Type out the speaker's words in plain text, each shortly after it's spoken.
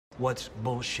What's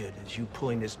bullshit is you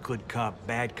pulling this good cop,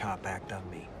 bad cop act on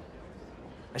me.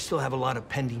 I still have a lot of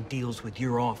pending deals with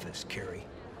your office, Carrie.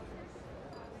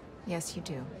 Yes, you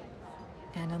do.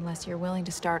 And unless you're willing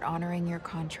to start honoring your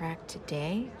contract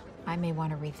today, I may want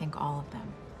to rethink all of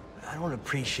them. I don't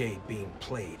appreciate being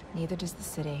played. Neither does the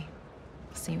city.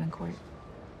 See you in court.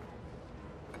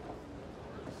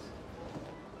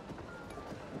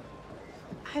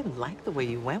 I like the way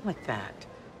you went with that.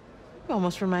 You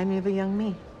almost remind me of a young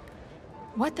me.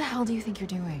 What the hell do you think you're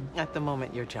doing? At the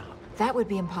moment, your job. That would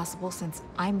be impossible since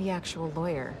I'm the actual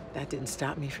lawyer. That didn't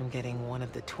stop me from getting one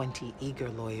of the 20 eager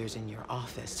lawyers in your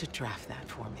office to draft that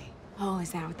for me. Oh,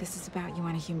 is that what this is about? You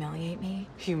want to humiliate me?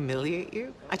 Humiliate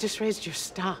you? I just raised your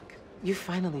stock. You've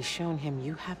finally shown him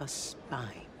you have a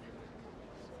spine.